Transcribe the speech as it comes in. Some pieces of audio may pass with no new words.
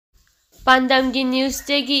Pandamgi news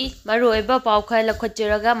tegi maroiba paukha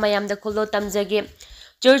lakhochiraga mayamda kholo tamjage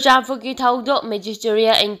Churchampuki thaudo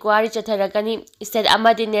magisterial inquiry chatharagani state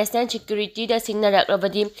amadi national security da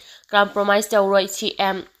singnarakabadi compromise tawroi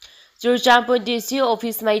CM Churchampu DC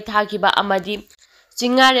office mai thakiba amadi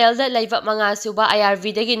Chingarel da laiba manga suba IRV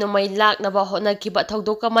dagi numai laknaba honakiba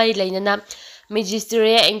thaudoka mari leinana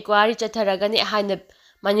magisterial inquiry chatharagani haina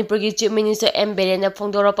Manipurgi Chief Minister M Biren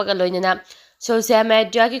phongdorapaka loinana social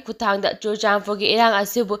media ki kuthangda Churchampuki irang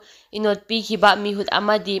asibu inot pikhiba mihut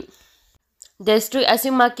amadi District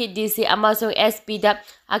asimaki DC amasung SP da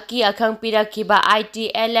aki akhang pirakiba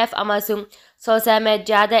ITLF amasung social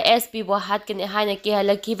media da SP Hatkani haina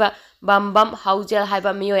kihalakpa bambam haujel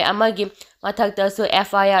haiba Miyoi amagi mathakta su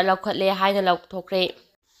FIR lokhotle haina lokthokre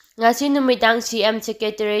ngasi numidang CM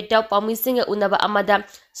secretary da pamising unaba amada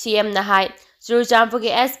CM na hai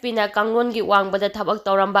Churchampuki SP na kanglongi wangbada thabak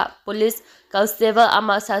tawramba police constable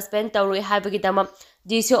ama suspend tawrui haibagi dama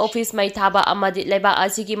DC office mai thaba amadi leba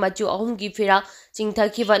asigi machu ahumgi fira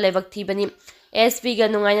chingthakiba lebak thibani SP ga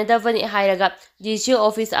nungaina davani hairaga DC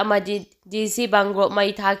office amadi DC bangro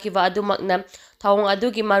mai thakiba adumakna thawng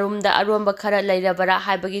adugi marumda aromba khara leirabara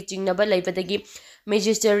haibagi chingnaba leibadagi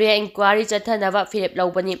magisterial inquiry chathanaba firep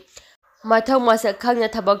lawbani Mathau masa khangna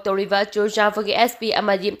thabak toriba Churchampuki SP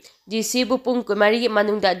amadi DC bu pung kumari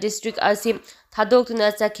manungda district asim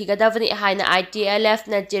thadokna chakhigadavani haina ITLF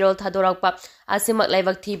na jerol thadorakpa asimak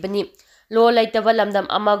laibak thibani lo laitaba lamdam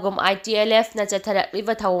amagom ITLF na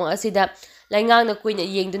chatharakliba thawong asida laingang na kuina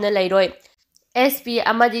yengduna lairoi SP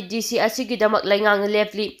amadi DC asigidamak laingang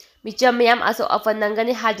lepli micham mayam aso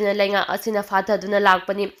afanangani haduna laingang asina fathaduna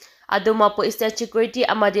lakpani aduma po state security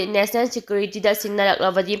amadi national security da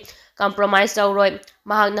singnaraklavadi compromise tawroi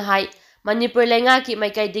mahakna hai Manipur lenga ki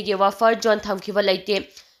maikai digi wafar John thamkhiba laite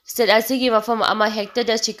state asigi mafam ama hector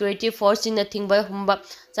da security force na thingba humba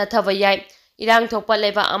chathaba yai irang thokpa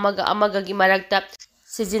leba amaga gi marakta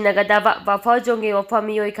sijinagadaba wafar jongi wafam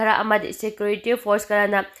Miyoi khara amadi security force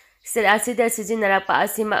karana state asida sijinarapa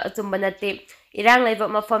asima achumbanate irang leba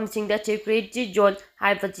mafam singda security zone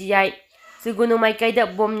haibaji yai sigunu maikai da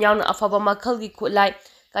bom yauna afaba makhalgi khulai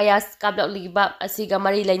kayas kablak liba asiga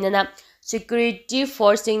mari lainana security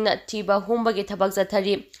forcing na thiba humbagi thabak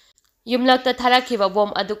jathari yumlakta tharakhiba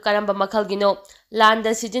bom adu karamba makhalgino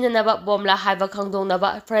landa sijinanaba bomla haiba khangdongnaba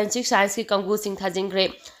forensic science ki kangu sing thajingre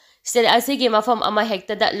state asigi mafam ama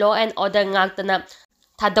hekta da law and order ngaktana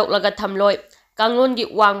thadoklaga thamloi kanglongi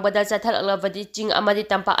wangbada chatharaklavadi ching amadi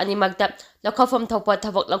tampa animakta lakhofam thopa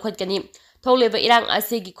thabak lakhotkani thogleba irang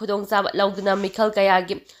asigi khudongchaba lawduna mikhal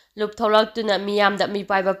kayagi lup tholak-tuna miyamda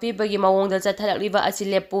mipaiba pibagi mawongda chatharakliba asi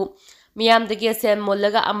lepu miyamdagi sen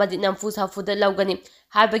mollaga amadi namfu safuda lawgani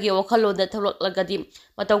haibagi wakhalonda tholaklagadi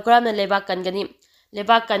mataw karamna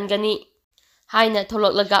lebak kangani haina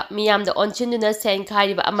tholaklaga miyamda onchinduna sen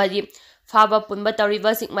khairiba amadi faba punba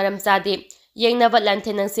tawriba sing maram chade yengnaba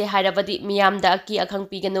lanthenangse hairabadi miyamda aki akhang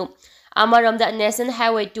piganu amaramda national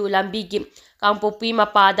highway 2 lambigi kangpopi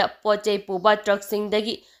mapada pochei puba truck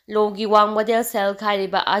singdagi logi wang model cell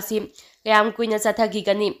khairiba asi kayam kuina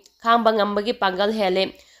chathagigani khangba ngambagi pangal hele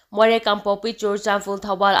more kampopi Churchampu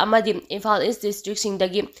thawal amadi Imphal East district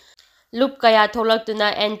singdagi lup kaya tholaktuna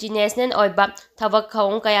anti national oiba thabak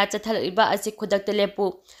khawong kaya chathaliba asi khudakta lepu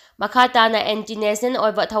makhatana anti national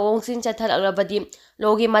oiba thawong sin chathalagrabadi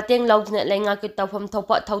logi mateng lawduna lenga ki tawpham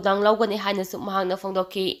thopa thodang lawgani haina sumhangna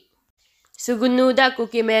phongdokhi sugunuda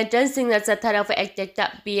kuki maintenance singna chatharafa actekta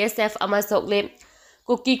BSF amasokle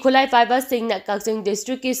Kuki khulai fiber singna Kakching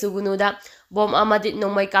district ki sugunuda bom amadi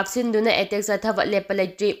nomai kapsinduna attack sathaba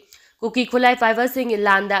lepalaitri Kuki khulai fiber sing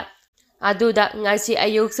landa aduda ngasi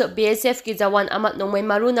ayuk so BSF ki jawan amat nomai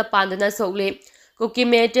maruna pandana sokle Kuki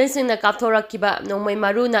maintenance singna kapthorakiba nomai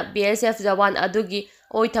maruna BSF jawan adugi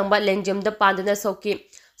oi thangba lengjamda pandana sokki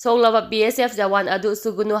soklaba BSF jawan adu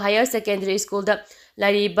sugunu higher secondary school da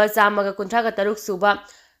lariba chamaga kunthraga taruk suba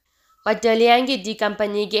Battalion ki D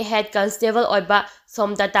company ki head constable oiba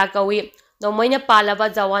somdata kawi nomoina palaba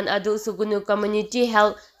jawan adu sugunu community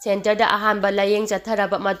health center da ahanba layeng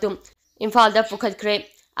chatharaba matum Imphal da pukhatkre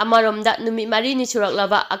amaromda numi mari ni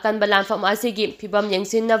suraklaba akanba lanfam asigi phibam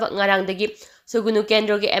yengsinnaba ngarangdagi sugunu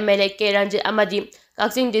kendro ki MLA K Ranjit amadi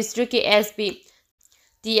Kakching district ki SP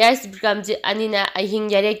TS Bramjit anina ahing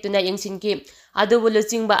yarektuna yengsinki adu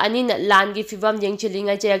buluchingba anina langi phibam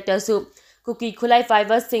yengchilinga cheraktasu Kuki khulai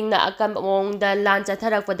fiber singna akam mongda lan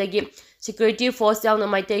chatharakpadagi security force yauna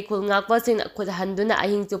maitai khul ngakpa singna khudhanduna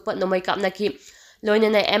ahing chupa nomai kapnaki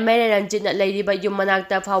loinana MLA Ranjitna leiriba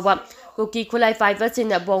yumanakta phawa Kuki khulai fiber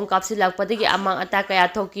singna bom kapsilakpadagi amang ataka ya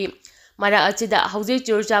thoki mara achida hauji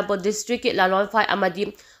Churchampu district ki lalon phai amadi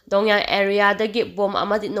Dongyang area-dagi bom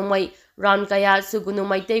amadi nongmai round kaya sugunu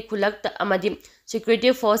maitai khulakta amadi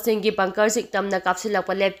security force-singi bunker-sing tamna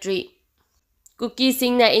kapsilakpa leptri.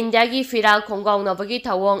 Cookie-singna India-gi firal khongawnabagi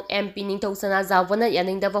thawong MP Ningthau Zawbana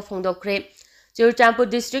yaningdaba phongdokkhre. Churachandpur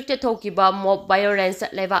district thokiba mob violence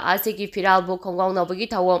leba asigi firalbu khongawnabagi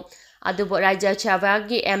thawong adubu Rajya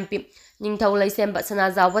Sabhagi MP Ningthau Laisemba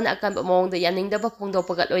Zawbana akanba mawngda yaningdaba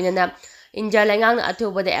phongdokpaga loinana India Laingang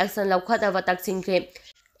athubada action lawkhataba taksingkhre.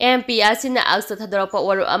 MP asina aksa thadorpa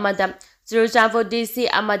waru amada Churachandpur DC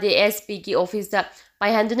amadi SP ki office da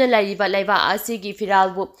paihanduna laiba laiba asigi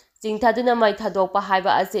firalbu Jingthaduna mai thadokpa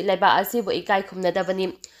haiba asi laiba asibu ikai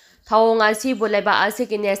khumnadabani. Thawong asibu laiba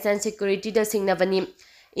asigi national security da singnabani.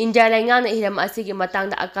 India Laingang hiram asigi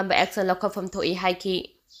matangda akanba action lakhafam thoi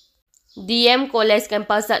haiki. DM College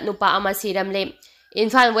campus nupa ama siramle.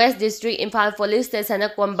 Imphal West District Imphal Police Station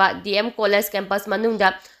komba DM College campus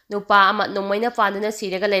manungda nupa ama nongmaina panduna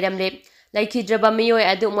siraga leiramle. Laikhidraba Miyoi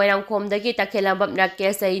adu Moirangkhomdagi takhelambam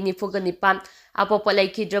Rakesh ai 94 apopa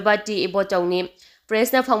laikhidraba T Ibotongni.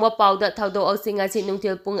 Presna phangwa pawda thawdo asing asi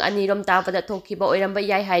nungthil pung 2 rom tabada thokhiba oiramba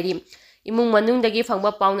yai hairi. Imung manungdagi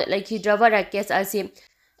phangwa pawna laikhidraba Rakesh asi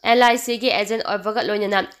LIC gi agent oibaga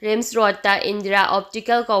loinana Rims Road ta Indira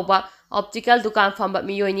Optical kauba optical dukan phamba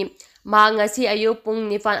Miyoi ni. Ma ngasi ayu pung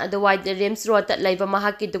 9 adawai Rims Road ta laiba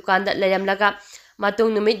mahaki dukan da layamlaga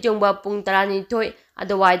matung numit jongba pung 12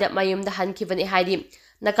 adawai da mayumda hankibani hairi.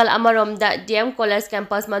 Nakal amaromda DM College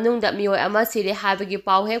campus manungda Miyoi ama sire habagi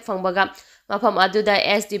paw hek phangbaga mafam aduda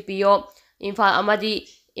SDPO Imphal amadi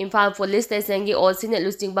Imphal Police Station gi olsina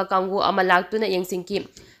lusingba kanggu ama laktuna yengsingki.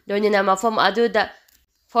 Loinana mafam aduda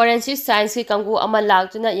Forensic Science ki kanggu ama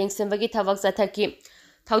laktuna yengsimbagi thabak chathaki.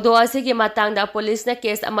 Thawdo asigi matangda police na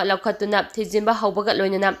case ama lakhatuna thijimba hawbaga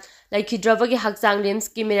loinana laikhidrabagi hakchang rims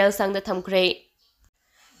ki miral sangda thamkhre.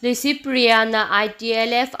 Recipriana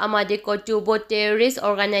ITLF amadi Kotubo terrorist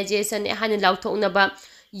organization hana lauthoknaba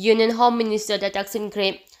Union Home Minister da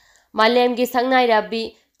taksinkhre. Malemgi sangnai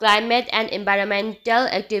rabi climate and environmental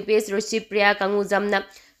activist Recipria kanguzamna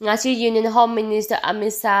ngasi Union Home Minister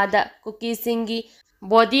Amisa da Cookie-singi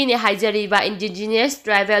body ne haijariba Indigenous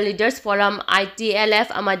Tribal Leaders Forum ITLF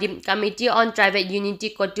amadi Committee on Tribal Unity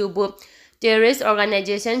Kotubo terrorist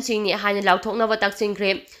organization singni hana lauthoknaba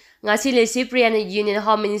taksingkhre. Ngasi Recipriana Union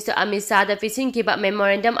Home Minister Amisa da pisingkiba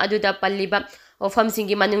memorandum aduda palliba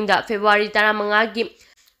ofamsingi manungda February 15 gi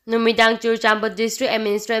numidang Churachandpur District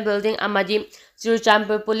Administrative Building amadi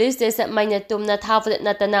Churachandpur Police Station maina tumna thaba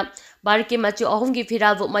natana barki machu ahumgi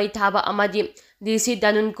firalbu mai thaba amadi DC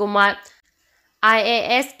Danun Kumar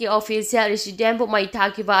IAS ki official resident bu mai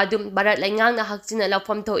thakiba adum Bharat Laingang na hakchina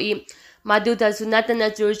lafam thoi maduda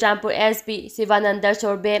sunatana Churachandpur SP Sivananda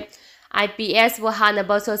Sorbe IPS bu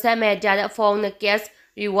hanaba social media da phone na case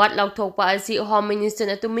reward lauthokpa asi Home Minister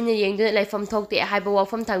na tumina yengduna laifam thokte haiba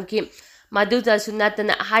wafam thamki. Maduda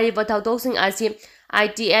sunatana hariba thawdoksing asi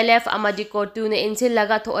ITLF amadi Kotu na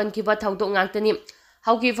insilaga thoankiba thawdok ngaktani.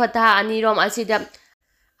 Hauki fatha anirom asida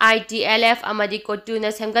ITLF amadi Kotu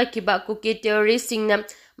na semgatkiba cookie terrorist singna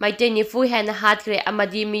maite nifu hena hatkre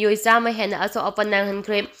amadi Miyoi chama hena aso apanang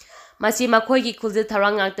hankre. Masi makhoigi khulji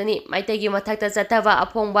tharang ngaktani maite gi mathakta chathaba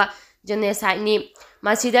aphongba genocide ni.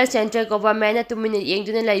 Masida central government na tumina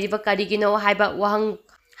yengduna lairiba karigino haiba wahang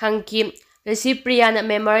hangki. Recipriana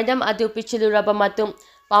memorandum adu pichiluraba matung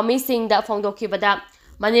pamisingda phongdokhibada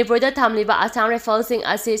Manipurda thamliba Assam Riflesing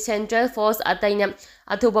asi Central Force ataina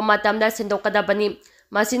athuba matamda sendokadabani.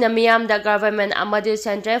 Masina miyamda government amadi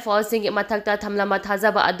Central Forcing mathakta thamlama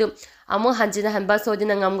thajaba adu amu hanjina hanba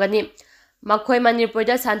sodina ngamgani. Makhoi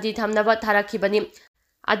Manipurda santi thamnaba tharakhibani.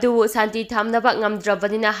 Adu santi thamnaba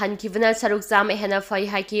ngamdrabanina hankibana saruk cham hena fai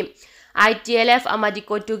haki. ITLF amadi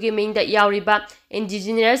Kotugi mingda yauriba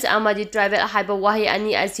Indigenous amadi Tribal haiba wahi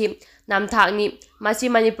ani asi namthakni. Masi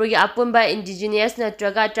Manipurgi apunba Indigenous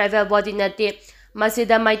natraga Tribal body nate.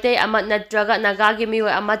 Masida Maitei amat natraga Nagagi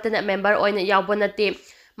Miyoi amatana member oina yaubo nate.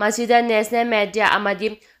 Masida National Media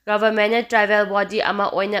amadi Government Tribal body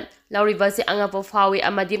ama oina lauribasi angapo fawi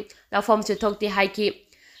amadi lafom suthokti haiki.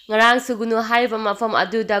 Ngarang sugunu haiba mafam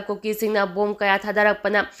aduda Cookie-singna bom kaya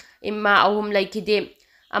thadarakpana imma ahum laikide.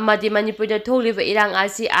 Amadi Manipurda tholiba irang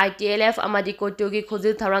asi ITLF amadi Kotugi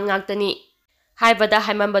khuzil tharang ngaktani. Haibada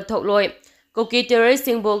haimamba thokloi. Cookie terrorist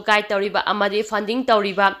singbo guide tawriba amadi funding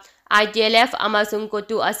tawriba ITLF amasung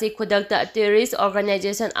Kotu asi khudakta terrorist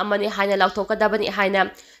organization amani haina lauthokadabani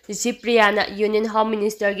haina Recipriana Union Home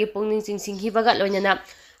Minister gi pungning singhibaga loinana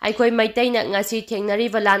aikhoi maitaina ngasi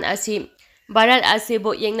thengnariba lan asi Bharat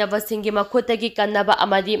asibu yengnaba singi makhutagi kannaba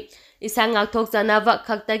amadi isang ngakthok chanaba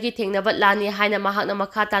khaktagi thengnaba lani haina mahakna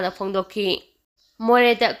makha tana phongdokhi.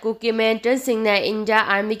 ꯃꯣꯔꯦꯗ cookie ꯃꯦꯟꯇꯦꯟꯁꯤꯡꯅ India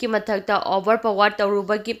ꯑꯥꯔꯃꯤꯒꯤ ꯃꯊꯛꯇ over power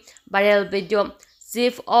ꯇꯧꯔꯨꯕꯒꯤ viral video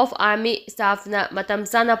chief of army ꯁ꯭ꯇꯥꯐꯅ ꯃꯇꯝ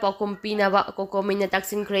ꯆꯥꯅ ꯄꯥꯎꯈꯨꯝ ꯄꯤꯅꯕ ꯀꯣꯀꯣꯃꯤꯅ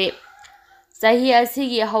ꯇꯛꯁꯤꯟꯈ꯭ꯔꯦ꯫ ꯆꯍꯤ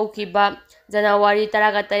ꯑꯁꯤꯒꯤ ꯍꯧꯈꯤꯕ ꯖꯅꯋꯥꯔꯤ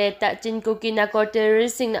 18ꯇ ꯆꯤꯟ-ꯀꯨꯀꯤ ꯅꯥꯔꯀꯣ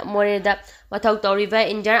ꯇꯦꯔꯣꯔꯤꯁꯁꯤꯡꯅ ꯃꯣꯔꯦꯗ ꯃꯊꯧ ꯇꯧꯔꯤꯕ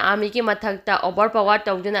ꯏꯟꯗꯤꯌꯟ ꯑꯥꯔꯃꯤꯒꯤ ꯃꯊꯛꯇ ꯑꯣꯚꯔ ꯄꯋꯥꯔ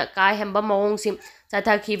ꯇꯧꯗꯨꯅ ꯀꯥ ꯍꯦꯟꯕ ꯃꯑꯣꯡꯁꯤꯡ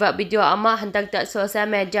ꯆꯠꯊꯈꯤꯕ ꯚꯤꯗꯤꯑꯣ ꯑꯃ ꯍꯟꯗꯛꯇ ꯁꯣꯁꯤꯌꯦꯜ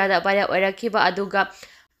ꯃꯤꯗꯤꯌꯥꯗ ꯚꯥꯏꯔꯦꯜ ꯑꯣꯏꯔꯛꯈꯤꯕ ꯑꯗꯨꯒ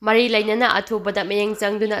ꯃꯔꯤ ꯂꯩꯅꯅ ꯑꯊꯨꯕꯗ ꯃꯤꯠꯌꯦꯡ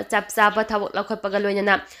ꯆꯪꯗꯨꯅ ꯆꯞ ꯆꯥꯕ ꯊꯕꯛ ꯂꯧꯈꯠꯄꯒ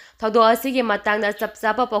ꯂꯣꯏꯅꯅ ꯊꯧꯗꯣꯛ ꯑꯁꯤꯒꯤ ꯃꯇꯥꯡꯗ ꯆꯞ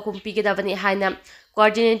ꯆꯥꯕ ꯄꯥꯎꯈꯨꯝ ꯄꯤꯒꯗꯕꯅꯤ ꯍꯥꯏꯅ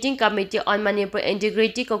coordinating committee on Manipur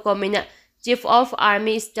integrity ꯀꯣꯀꯣꯃꯤꯅ chief of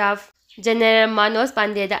army staff general Manoj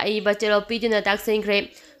ꯄꯥꯟꯗꯦꯗ ꯑꯏꯕ ꯆꯦꯔꯣꯜ ꯄꯤꯗꯨꯅ ꯇꯛꯁꯤꯟꯈ꯭ꯔꯦ꯫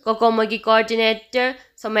 ꯀꯣꯀꯣꯃꯣꯒꯤ ꯀꯣꯑꯣꯔꯗꯤꯅꯦꯇꯔ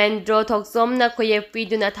ꯁꯣꯃꯦꯟꯗ꯭ꯔꯣ ꯊꯣꯛꯆꯣꯝꯅ ꯈꯨꯌꯦꯛ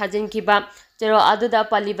ꯄꯤꯗꯨꯅ ꯊꯥꯖꯤꯟꯈꯤꯕ ꯆꯦꯔꯣꯜ ꯑꯗꯨꯗ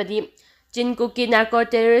ꯄꯜꯂꯤꯕꯗꯤ ꯆꯤꯟ-ꯀꯨꯀꯤ ꯅꯥꯔꯀꯣ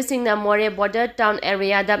ꯇꯦꯔꯣꯔꯤꯁꯁꯤꯡꯅ ꯃꯣꯔꯦ ꯕꯣꯔꯗꯔ ꯇꯥꯎꯟ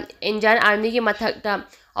ꯑꯦꯔꯤꯌꯥꯗ ꯏꯟꯗꯤꯌꯟ ꯑꯥꯔꯃꯤꯒꯤ ꯃꯊꯛꯇ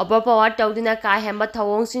ꯑꯣꯚꯔ ꯄꯋꯥꯔ ꯇꯧꯗꯨꯅ ꯀꯥ ꯍꯦꯟꯕ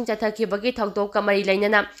ꯊꯧꯑꯣꯡꯁꯤꯡ ꯆꯠꯊꯈꯤꯕꯒꯤ ꯊꯧꯗꯣꯛꯀ ꯃꯔꯤ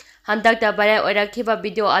ꯂꯩꯅꯅ ꯍꯟꯗꯛꯇ ꯚꯥꯏꯔꯦꯜ ꯑꯣꯏꯔꯛꯈꯤꯕ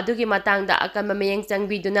ꯚꯤꯗꯤꯑꯣ ꯑꯗꯨꯒꯤ ꯃꯇꯥꯡꯗ ꯑꯀꯟꯕ ꯃꯤꯠꯌꯦꯡ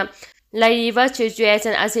ꯆꯪꯕꯤꯗꯨꯅ ꯂꯩꯔꯤꯕ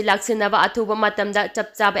ꯁꯤꯆꯨꯑꯦꯁꯟ ꯑꯁꯤ ꯂꯥꯛꯁꯤꯟꯅꯕ ꯑꯊꯨꯕ ꯃꯇꯝꯗ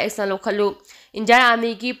ꯆꯞ ꯆꯥꯕ ꯑꯦꯛꯁꯟ ꯂꯧꯈꯠꯂꯨ꯫ ꯏꯟꯗꯤꯌꯟ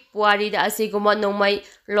ꯑꯥꯔꯃꯤꯒꯤ ꯄꯨꯋꯥꯔꯤꯗ ꯑꯁꯤꯒꯨꯝꯕ ꯅꯣꯡꯃꯩ,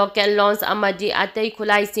 ꯔꯣꯀꯦꯠ ꯂꯣꯟꯆ ꯑꯃꯗꯤ ꯑꯇꯩ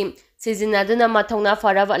ꯈꯨꯠꯂꯥꯏꯁꯤꯡ ꯁꯤꯖꯤꯟꯅꯗꯨꯅ ꯃꯊꯧꯅꯥ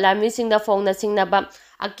ꯐꯔꯕ ꯂꯥꯟꯃꯤꯁꯤꯡꯗ ꯐꯣꯡꯅ ꯁꯤꯡꯅꯕ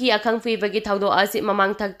ꯑꯀꯤ-ꯑꯈꯪ ꯄꯤꯕꯒꯤ ꯊꯧꯗꯣꯛ ꯑꯁꯤ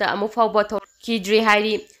ꯃꯃꯥꯡꯊꯛꯇ ꯑꯃꯨꯛ ꯐꯥꯎꯕ ꯊꯣꯛꯈꯤꯗ꯭ꯔꯤ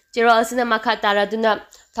ꯍꯥꯏꯔꯤ꯫ ꯆꯦꯔꯣꯜ ꯑꯁꯤꯅ ꯃꯈꯥ ꯇꯥꯔꯗꯨꯅ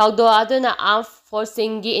ꯊꯧꯗꯣꯛ ꯑꯗꯨꯅ ꯑꯥꯔꯝ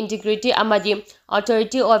ꯐꯣꯔꯁꯁꯤꯡꯒꯤ ꯏꯟꯇꯤꯒ꯭ꯔꯤꯇꯤ ꯑꯃꯗꯤ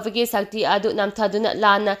ꯑꯣꯊꯣꯔꯤꯇꯤ ꯑꯣꯏꯕꯒꯤ ꯁꯛꯇꯤ ꯑꯗꯨ ꯅꯝꯊꯗꯨꯅ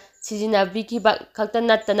ꯂꯥꯟꯅ ꯁꯤꯖꯤꯟꯅꯕꯤꯈꯤꯕ ꯈꯛꯇ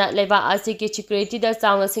ꯅꯠꯇꯅ ꯂꯩꯕꯥꯛ ꯑꯁꯤꯒꯤ ꯁꯦꯀ꯭ꯌꯨꯔꯤꯇꯤꯗ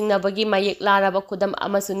ꯆꯥꯎꯅ ꯁꯤꯡꯅꯕꯒꯤ ꯃꯌꯦꯛ ꯂꯥꯔꯕ ꯈꯨꯗꯝ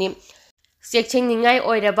ꯑꯃꯁꯨꯅꯤ꯫ ꯆꯦꯛꯁꯤꯟꯅꯤꯡꯉꯥꯏ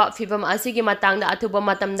ꯑꯣꯏꯔꯕ ꯐꯤꯚꯝ ꯑꯁꯤꯒꯤ ꯃꯇꯥꯡꯗ ꯑꯊꯨꯕ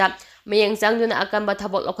ꯃꯇꯝꯗ ꯃꯤꯠꯌꯦꯡ ꯆꯪꯗꯨꯅ ꯑꯀꯟꯕ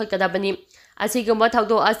ꯊꯕꯛ ꯂꯧꯈꯠꯀꯗꯕꯅꯤ꯫ ꯑꯁꯤꯒꯨꯝꯕ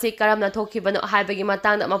ꯊꯧꯗꯣꯛ ꯑꯁꯤ ꯀꯔꯝꯅ ꯊꯣꯛꯈꯤꯕꯅꯣ ꯍꯥꯏꯕꯒꯤ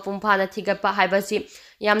ꯃꯇꯥꯡꯗ ꯃꯄꯨꯡ ꯐꯥꯅ ꯊꯤꯒꯠꯄ ꯍꯥꯏꯕꯁꯤ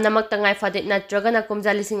ꯌꯥꯝꯅꯃꯛ ꯇꯉꯥꯏꯐꯗꯦ, ꯅꯠꯇ꯭ꯔꯒꯅ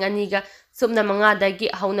ꯀꯨꯝꯖꯥ 2025ꯗꯒꯤ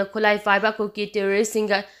ꯍꯧꯅ ꯈꯨꯠꯂꯥꯏ ꯄꯥꯏꯕ ꯀꯨꯀꯤ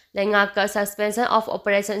ꯇꯦꯔꯣꯔꯤꯁꯁꯤꯡꯒ ꯂꯩꯉꯥꯛꯀ ꯁꯁꯄꯦꯟꯁꯟ ꯑꯣꯐ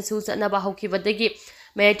ꯑꯣꯄꯔꯦꯁꯟ ꯁꯨ ꯆꯠꯅꯕ ꯍꯧꯈꯤꯕꯗꯒꯤ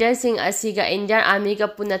ꯃꯤꯂꯤꯇꯦꯟꯠꯁꯤꯡ ꯑꯁꯤꯒ ꯏꯟꯗꯤꯌꯟ ꯑꯥꯔꯃꯤꯒ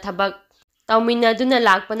ꯄꯨꯟꯅ ꯊꯕꯛ ꯇꯧꯃꯤꯟꯅꯗꯨꯅ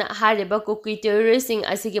ꯂꯥꯛꯄꯅ ꯍꯥꯏꯔꯤꯕ ꯀꯨꯀꯤ ꯇꯦꯔꯣꯔꯤꯁꯁꯤꯡ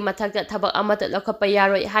ꯑꯁꯤꯒꯤ ꯃꯊꯛꯇ ꯊꯕꯛ ꯑꯃꯠꯇ ꯂꯧꯈꯠꯄ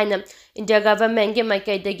ꯌꯥꯔꯣꯏ ꯍꯥꯏꯅ ꯏꯟꯗꯤꯌꯥ ꯒꯚꯔꯟꯃꯦꯟꯠꯀꯤ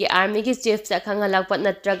ꯃꯥꯏꯀꯩꯗꯒꯤ ꯑꯥꯔꯃꯤꯒꯤ ꯆꯤꯐꯇ ꯈꯪꯍꯜꯂꯛꯄ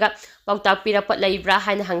ꯅꯠꯇ꯭ꯔꯒ ꯄꯥꯎꯇꯥꯛ ꯄꯤꯔꯛꯄ ꯂꯩꯕ꯭ꯔꯥ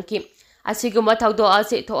ꯍꯥꯏꯅ ꯍꯪꯈꯤ꯫ ꯑꯁꯤꯒꯨꯝꯕ ꯊꯧꯗꯣꯛ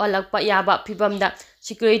ꯑꯁꯤ ꯊꯣꯛꯍꯜꯂꯛꯄ ꯌꯥꯕ ꯐꯤꯚꯝꯗ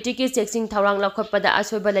ꯁꯦꯀ꯭ꯌꯨꯔꯤꯇꯤꯒꯤ ꯆꯦꯛꯁꯤꯟ ꯊꯧꯔꯥꯡ ꯂꯧꯈꯠꯄꯗ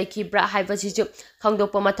ꯑꯁꯣꯏꯕ ꯂꯩꯈꯤꯕ꯭ꯔꯥ ꯍꯥꯏꯕꯁꯤꯁꯨ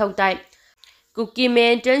ꯈꯪꯗꯣꯛꯄ ꯃꯊꯧ ꯇꯥꯏ꯫ ꯀꯨꯀꯤ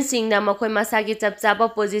ꯃꯤꯂꯤꯇꯦꯟꯠꯁꯤꯡꯅ ꯃꯈꯣꯏ ꯃꯁꯥꯒꯤ ꯆꯞ ꯆꯥꯕ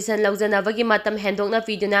ꯄꯣꯖꯤꯁꯟ ꯂꯧꯖꯅꯕꯒꯤ ꯃꯇꯝ ꯍꯦꯟꯗꯣꯛꯅ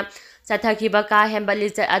ꯄꯤꯗꯨꯅ ꯆꯠꯊꯈꯤꯕ ꯀꯥ ꯍꯦꯟꯕ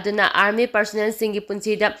ꯂꯤꯆꯠ ꯑꯗꯨꯅ ꯑꯥꯔꯃꯤ ꯄꯔꯁꯣꯅꯦꯜꯁꯤꯡꯒꯤ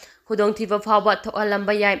ꯄꯨꯟꯁꯤꯗ ꯈꯨꯗꯣꯡꯊꯤꯕ ꯐꯥꯎꯕ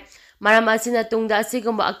ꯊꯣꯛꯍꯜꯂꯝꯕ ꯌꯥꯏ꯫ ꯃꯔꯝ ꯑꯁꯤꯅ ꯇꯨꯡꯗ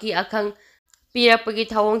ꯑꯁꯤꯒꯨꯝꯕ ꯑꯀꯤ-ꯑꯈꯪ ꯄꯤꯔꯛꯄꯒꯤ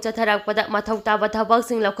ꯊꯧꯑꯣꯡ ꯆꯠꯊꯔꯛꯄꯗ ꯃꯊꯧ ꯇꯥꯕ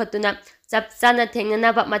ꯊꯕꯛꯁꯤꯡ ꯂꯧꯈꯠꯇꯨꯅ ꯆꯞ ꯆꯥꯅ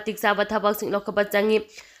ꯊꯦꯡꯅꯅꯕ ꯃꯇꯤꯛ ꯆꯥꯕ ꯊꯕꯛꯁꯤꯡ ꯂꯧꯈꯠꯄ ꯆꯪꯏ꯫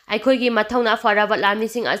 ꯑꯩꯈꯣꯏꯒꯤ ꯃꯊꯧꯅꯥ ꯐꯔꯕ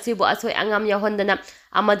ꯂꯥꯟꯃꯤꯁꯤꯡ ꯑꯁꯤꯕꯨ ꯑꯁꯣꯏ-ꯑꯉꯥꯝ ꯌꯥꯎꯍꯟꯗꯅ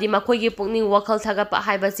ꯑꯃꯗꯤ ꯃꯈꯣꯏꯒꯤ ꯄꯨꯛꯅꯤꯡ ꯋꯥꯈꯜ ꯊꯥꯒꯠꯄ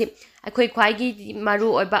ꯍꯥꯏꯕꯁꯤ ꯑꯩꯈꯣꯏ ꯈ꯭ꯋꯥꯏꯗꯒꯤ ꯃꯔꯨ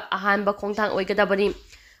ꯑꯣꯏꯕ ꯑꯍꯥꯟꯕ ꯈꯣꯡꯊꯥꯡ ꯑꯣꯏꯒꯗꯕꯅꯤ꯫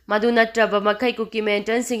 ꯃꯗꯨ ꯅꯠꯇ꯭ꯔꯕ ꯃꯈꯩ ꯀꯨꯀꯤ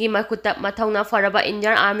ꯃꯤꯂꯤꯇꯦꯟꯠꯁꯤꯡꯒꯤ ꯃꯈꯨꯠꯇ ꯃꯊꯧꯅꯥ ꯐꯔꯕ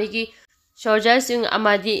ꯏꯟꯗꯤꯌꯟ ꯑꯥꯔꯃꯤꯒꯤ ꯁꯣꯜꯖꯔꯁꯤꯡ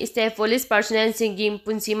ꯑꯃꯗꯤ ꯁ꯭ꯇꯦꯠ ꯄꯨꯂꯤꯁ ꯄꯔꯁꯣꯅꯦꯜꯁꯤꯡꯒꯤ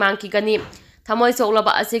ꯄꯨꯟꯁꯤ ꯃꯥꯡꯈꯤꯒꯅꯤ꯫ ꯊꯃꯣꯏ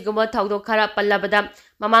ꯁꯣꯛꯂꯕ ꯑꯁꯤꯒꯨꯝꯕ ꯊꯧꯗꯣꯛ ꯈꯔ ꯄꯜꯂꯕꯗ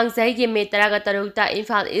ꯃꯃꯥꯡ ꯆꯍꯤꯒꯤ ꯃꯦ 13ꯇ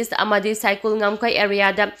ꯏꯝꯐꯥꯜ ꯏꯁꯠ ꯑꯃꯗꯤ ꯁꯥꯏꯀꯨꯜ ꯉꯝꯈꯩ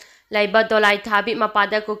ꯑꯦꯔꯤꯌꯥꯗ ꯂꯩꯕ ꯗꯣꯂꯥꯏꯊꯥꯕꯤ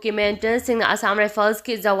ꯃꯄꯥꯗ ꯀꯨꯀꯤ ꯃꯤꯂꯤꯇꯦꯟꯠꯁꯤꯡꯅ ꯑꯁꯥꯝ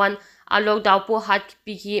ꯔꯥꯏꯐꯜꯁꯀꯤ ꯖꯋꯥꯟ ꯑꯂꯣꯛ ꯗꯥꯎꯄꯨ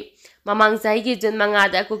ꯍꯥꯠꯄꯤꯈꯤ꯫ ꯃꯃꯥꯡ ꯆꯍꯤꯒꯤ ꯖꯨꯟ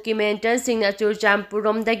 5ꯗ ꯀꯨꯀꯤ ꯃꯤꯂꯤꯇꯦꯟꯠꯁꯤꯡꯅ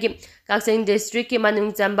ꯆꯨꯔꯆꯥꯟꯄꯨꯔꯔꯣꯝꯗꯒꯤ ꯀꯛꯆꯤꯡ ꯗꯤꯁꯇ꯭ꯔꯤꯛꯀꯤ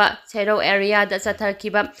ꯃꯅꯨꯡ ꯆꯟꯕ ꯁꯦꯔꯧ ꯑꯦꯔꯤꯌꯥꯗ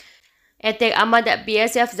ꯆꯠꯊꯈꯤꯕ ꯑꯦꯇꯦꯛ ꯑꯃꯗ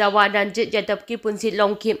BSF ꯖꯋꯥꯟ ꯔꯟꯖꯤꯠ ꯌꯥꯗꯕꯀꯤ ꯄꯨꯟꯁꯤ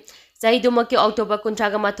ꯂꯣꯝꯈꯤ꯫ ꯆꯍꯤꯗꯨꯃꯛꯀꯤ ꯑꯣꯛꯇꯣꯕꯔ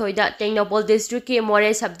 31ꯗ ꯇꯦꯡꯅꯧꯄꯜ ꯗꯤꯁꯇ꯭ꯔꯤꯛꯀꯤ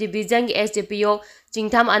ꯃꯣꯔꯦ ꯁꯕ ꯗꯤꯚꯤꯖꯟꯒꯤ SDPO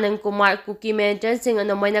ꯆꯤꯡꯊꯝ ꯑꯅꯟ ꯀꯨꯃꯥꯔ ꯀꯨꯀꯤ ꯃꯤꯂꯤꯇꯦꯟꯠꯁꯤꯡꯅ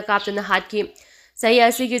ꯅꯣꯡꯃꯩꯅ ꯀꯥꯞꯇꯨꯅ ꯍꯥꯠꯈꯤ꯫ ꯆꯍꯤ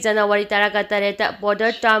ꯑꯁꯤꯒꯤ ꯖꯅꯋꯥꯔꯤ 18ꯇ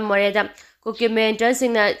ꯕꯣꯔꯗꯔ ꯇꯥꯎꯟ ꯃꯣꯔꯦꯗ ꯀꯨꯀꯤ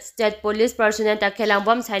ꯃꯤꯂꯤꯇꯦꯟꯠꯁꯤꯡꯅ ꯁ꯭ꯇꯦꯠ ꯄꯨꯂꯤꯁ ꯄꯔꯁꯣꯅꯦꯜ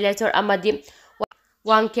ꯇꯈꯦꯜꯂꯝꯕꯝ ꯁꯥꯏꯂꯦꯁꯣꯔ ꯑꯃꯗꯤ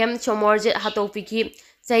ꯋꯥꯡꯈꯦꯝ ꯁꯣꯃꯣꯔꯖꯤꯠ ꯍꯥꯠꯇꯣꯛꯄꯤꯈꯤ꯫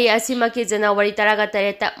 ꯆꯍꯤ ꯑꯁꯤꯃꯛꯀꯤ ꯖꯅꯋꯥꯔꯤ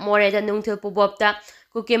 13ꯇ ꯃꯣꯔꯦꯗ ꯅꯨꯡꯊꯤꯜ ꯄꯨꯕꯣꯞꯇ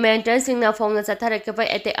ꯀꯨꯀꯤ ꯃꯤꯂꯤꯇꯦꯟꯠꯁꯤꯡꯅ ꯐꯣꯡꯅ ꯆꯠꯊꯔꯛꯈꯤꯕ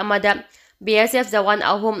ꯑꯦꯇꯦꯛ ꯑꯃꯗ BSF ꯖꯋꯥꯟ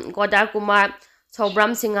 3 ꯒꯣꯗꯥꯔ ꯀꯨꯃꯥꯔ,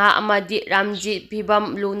 ꯁꯧꯕ꯭ꯔꯥꯝ ꯁꯤꯡꯍ ꯑꯃꯗꯤ ꯔꯥꯝꯖꯤ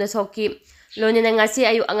ꯐꯤꯕꯝ ꯂꯨꯅ ꯁꯣꯛꯈꯤ꯫ ꯂꯣꯏꯅꯅ ꯉꯁꯤ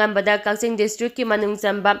ꯑꯌꯨꯛ ꯑꯉꯟꯕꯗ ꯀꯛꯆꯤꯡ ꯗꯤꯁꯇ꯭ꯔꯤꯛꯀꯤ ꯃꯅꯨꯡ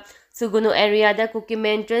ꯆꯟꯕ ꯁꯨꯒꯨꯅꯨ ꯑꯦꯔꯤꯌꯥꯗ ꯀꯨꯀꯤ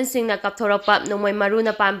ꯃꯤꯂꯤꯇꯦꯟꯠꯁꯤꯡꯅ ꯀꯥꯞꯊꯣꯔꯛꯄ ꯅꯣꯡꯃꯩ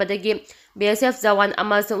ꯃꯔꯨꯅ ꯄꯥꯟꯕꯗꯒꯤ BSF ꯖꯋꯥꯟ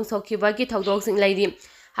ꯑꯃꯁꯨꯡ ꯁꯣꯛꯈꯤꯕꯒꯤ ꯊꯧꯗꯣꯛꯁꯤꯡ ꯂꯩꯔꯤ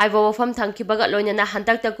ꯍꯥꯏꯕ ꯋꯥꯐꯝ ꯊꯝꯈꯤꯕꯒ ꯂꯣꯏꯅꯅ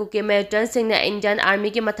ꯍꯟꯗꯛꯇ ꯀꯨꯀꯤ ꯃꯤꯂꯤꯇꯦꯟꯠꯁꯤꯡꯅ ꯏꯟꯗꯤꯌꯟ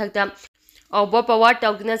ꯑꯥꯔꯃꯤꯒꯤ ꯃꯊꯛꯇ ꯑꯣꯚꯔ ꯄꯋꯥꯔ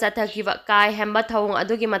ꯇꯧꯗꯨꯅ ꯆꯠꯊꯈꯤꯕ ꯀꯥ ꯍꯦꯟꯕ ꯊꯧꯑꯣꯡ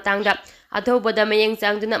ꯑꯗꯨꯒꯤ ꯃꯇꯥꯡꯗ ꯑꯊꯨꯕꯗ ꯃꯤꯠꯌꯦꯡ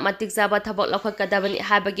ꯆꯪꯗꯨꯅ ꯃꯇꯤꯛ ꯆꯥꯕ ꯊꯕꯛ ꯂꯧꯈꯠꯀꯗꯕꯅꯤ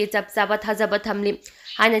ꯍꯥꯏꯕꯒꯤ ꯆꯞ ꯆꯥꯕ ꯊꯥꯖꯕ ꯊꯝꯂꯤ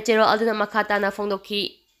ꯍꯥꯏꯅ ꯆꯦꯔꯣꯜ ꯑꯗꯨꯅ ꯃꯈꯥ ꯇꯥꯅ ꯐꯣꯡꯗꯣꯛꯈꯤ꯫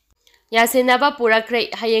 ꯌꯥꯁꯤꯟꯅꯕ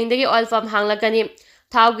ꯄꯨꯔꯛꯈ꯭ꯔꯦ, ꯍꯌꯦꯡꯗꯒꯤ ꯑꯣꯏꯜ ꯄꯝꯞ ꯍꯥꯡꯂꯒꯅꯤ꯫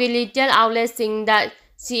 ꯊꯥꯎꯒꯤ ꯔꯤꯇꯦꯜ ꯑꯥꯎꯠꯂꯦꯠꯁꯤꯡꯗ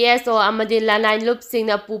CSO ꯑꯃꯗꯤ ꯂꯅꯥꯏ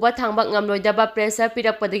ꯂꯨꯞꯁꯤꯡꯅ ꯄꯨꯕ ꯊꯥꯡꯕ ꯉꯝꯂꯣꯏꯗꯕ ꯄ꯭ꯔꯦꯁꯔ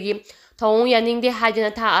ꯄꯤꯔꯛꯄꯗꯒꯤ ꯊꯣꯡꯎ ꯌꯥꯅꯤꯡꯗꯦ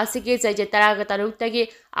ꯍꯥꯏꯗꯨꯅ ꯊꯥ ꯑꯁꯤꯒꯤ ꯆꯩꯆꯠ 13ꯇꯒꯤ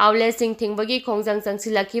ꯑꯥꯎꯠꯂꯦꯠꯁꯤꯡ ꯊꯤꯡꯕꯒꯤ ꯈꯣꯡꯖꯪ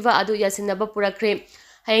ꯆꯪꯁꯤꯜꯂꯛꯈꯤꯕ ꯑꯗꯨ ꯌꯥꯁꯤꯟꯅꯕ ꯄꯨꯔꯛꯈ꯭ꯔꯦ꯫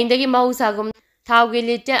 ꯍꯌꯦꯡꯗꯒꯤ ꯃꯍꯧꯁꯥꯒꯨꯝ ꯊꯥꯎꯒꯤ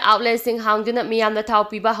ꯔꯤꯇꯦꯜ ꯑꯥꯎꯠꯂꯦꯠꯁꯤꯡ ꯍꯥꯡꯗꯨꯅ ꯃꯤꯌꯥꯝꯗ ꯊꯥꯎ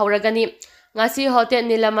ꯄꯤꯕ ꯍꯧꯔꯒꯅꯤ꯫ ꯉꯁꯤ ꯍꯣꯇꯦꯜ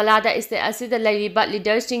ꯅꯤꯂꯃꯂꯥꯗ ꯁ꯭ꯇꯦꯠ ꯑꯁꯤꯗ ꯂꯩꯔꯤꯕ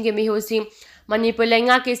ꯂꯤꯗꯔꯁꯤꯡꯒꯤ ꯃꯤꯍꯨꯠꯁꯤꯡ, ꯃꯅꯤꯄꯨꯔ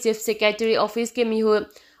ꯂꯩꯉꯥꯛꯀꯤ ꯆꯤꯐ ꯁꯦꯀ꯭ꯔꯦꯇꯔꯤ ꯑꯣꯐꯤꯁꯀꯤ ꯃꯤꯍꯨꯠ,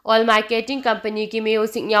 ꯑꯣꯏꯜ ꯃꯥꯔꯀꯦꯇꯤꯡ ꯀꯝꯄꯅꯤꯒꯤ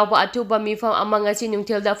ꯃꯤꯑꯣꯏꯁꯤꯡ ꯌꯥꯎꯕ ꯑꯊꯨꯕ ꯃꯤꯐꯝ ꯑꯃ ꯉꯁꯤ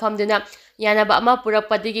ꯅꯨꯡꯊꯤꯜꯗ ꯐꯝꯗꯨꯅ ꯌꯥꯅꯕ ꯑꯃ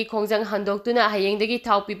ꯄꯨꯔꯛꯄꯗꯒꯤ ꯈꯣꯡꯖꯪ ꯍꯟꯗꯣꯛꯇꯨꯅ ꯍꯌꯦꯡꯗꯒꯤ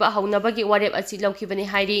ꯊꯥꯎ ꯄꯤꯕ ꯍꯧꯅꯕꯒꯤ ꯋꯥꯔꯦꯞ ꯑꯁꯤ ꯂꯧꯈꯤꯕꯅꯤ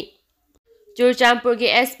ꯍꯥꯏꯔꯤ꯫ ꯆꯨꯔꯆꯥꯟꯄꯨꯔꯒꯤ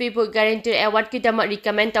SP ꯕꯨ ꯒꯥꯔꯦꯟꯇꯤ ꯑꯦꯋꯥꯔꯗꯀꯤꯗꯃꯛ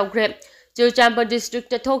ꯔꯤꯀꯃꯦꯟ ꯇꯧꯈ꯭ꯔꯦ꯫ ꯆꯨꯔꯆꯥꯟꯄꯨꯔ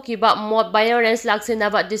ꯗꯤꯁꯇ꯭ꯔꯤꯛꯇ ꯊꯣꯛꯈꯤꯕ ꯃꯣꯕ ꯚꯥꯏꯑꯣꯂꯦꯟꯁ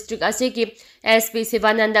ꯂꯥꯛꯁꯤꯟꯅꯕ ꯗꯤꯁꯇ꯭ꯔꯤꯛ ꯑꯁꯤꯒꯤ SP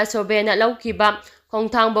ꯁꯤꯕꯥꯅꯟꯗ ꯁꯣꯔꯕꯦꯅ ꯂꯧꯈꯤꯕ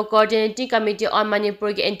ꯈꯣꯡꯊꯥꯡꯕꯨ ꯀꯣꯑꯣꯔꯗꯤꯅꯦꯇꯤꯡ ꯀꯃꯤꯇꯤ ꯑꯣꯟ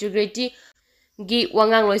ꯃꯅꯤꯄꯨꯔꯒꯤ ꯏꯟꯇꯤꯒ꯭ꯔꯤꯇꯤꯒꯤ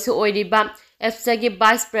ꯋꯥꯉꯥꯡꯂꯣꯏꯁꯨ ꯑꯣꯏꯔꯤꯕ ꯑꯦꯞꯁꯥꯒꯤ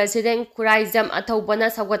ꯚꯥꯏꯁ ꯄ꯭ꯔꯦꯁꯤꯗꯦꯟꯠ ꯈꯨꯔꯥꯏꯖꯝ ꯑꯊꯧꯕꯅ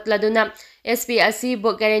ꯁꯧꯒꯠꯂꯗꯨꯅ SP ꯑꯁꯤꯕꯨ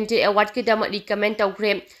ꯒꯥꯔꯦꯟꯇꯤ ꯑꯦꯋꯥꯔꯗꯀꯤꯗꯃꯛ ꯔꯤꯀꯃꯦꯟ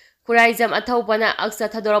ꯇꯧꯈ꯭ꯔꯦ꯫ ꯈꯨꯔꯥꯏꯖꯝ ꯑꯊꯧꯕꯅ ꯑꯛꯁꯥ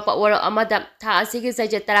ꯊꯥꯗꯣꯔꯛꯄ ꯋꯥꯔꯣꯜ ꯑꯃꯗ ꯊꯥ ꯑꯁꯤꯒꯤ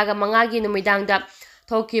ꯆꯩꯆꯠ 15ꯒꯤ ꯅꯨꯃꯤꯗꯥꯡꯗ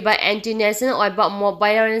ꯊꯣꯛꯈꯤꯕ ꯑꯦꯟꯇꯤ ꯅꯦꯁꯅꯦꯜ ꯑꯣꯏꯕ ꯃꯣꯕ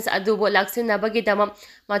ꯚꯥꯏꯑꯣꯂꯦꯟꯁ ꯑꯗꯨꯕꯨ ꯂꯥꯛꯁꯤꯟꯅꯕꯒꯤꯗꯃꯛ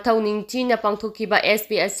ꯃꯊꯧ ꯅꯤꯡꯊꯤꯅ ꯄꯥꯡꯊꯣꯛꯈꯤꯕ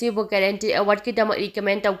SP ꯑꯁꯤꯕꯨ ꯒꯥꯔꯦꯟꯇꯤ ꯑꯦꯋꯥꯔꯗꯀꯤꯗꯃꯛ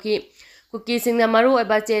ꯔꯤꯀꯃꯦꯟ ꯇꯧꯈꯤ꯫ ꯀꯨꯀꯤꯁꯤꯡꯅ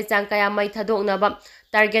ꯃꯔꯨꯑꯣꯏꯕ ꯆꯦ ꯆꯥꯡ ꯀꯌꯥ ꯃꯩ ꯊꯥꯗꯣꯛꯅꯕ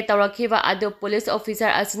ꯇꯥꯔꯒꯦꯠ ꯇꯧꯔꯛꯈꯤꯕ ꯑꯗꯨ ꯄꯨꯂꯤꯁ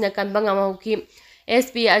ꯑꯣꯐꯤꯁꯥꯔ ꯑꯁꯤꯅ ꯀꯟꯕ ꯉꯝꯍꯧꯈꯤ꯫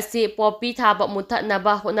 SP ꯑꯁꯤ ꯄꯣꯄꯤ ꯊꯥꯕ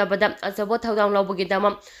ꯃꯨꯠꯊꯠꯅꯕ ꯍꯣꯠꯅꯕꯗ ꯑꯆꯧꯕ ꯊꯧꯗꯥꯡ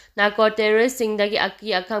ꯂꯧꯕꯒꯤꯗꯃꯛ ꯅꯥꯔꯀꯣ ꯇꯦꯔꯣꯔꯤꯁꯠꯁꯤꯡꯗꯒꯤ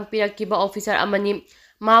ꯑꯀꯤ ꯑꯈꯪ ꯄꯤꯔꯛꯈꯤꯕ ꯑꯣꯐꯤꯁꯥꯔ ꯑꯃꯅꯤ꯫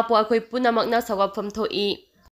 ꯃꯍꯥꯛꯄꯨ ꯑꯩꯈꯣꯏ ꯄꯨꯝꯅꯃꯛꯅ ꯁꯧꯒꯠꯐꯝ ꯊꯣꯛꯏ꯫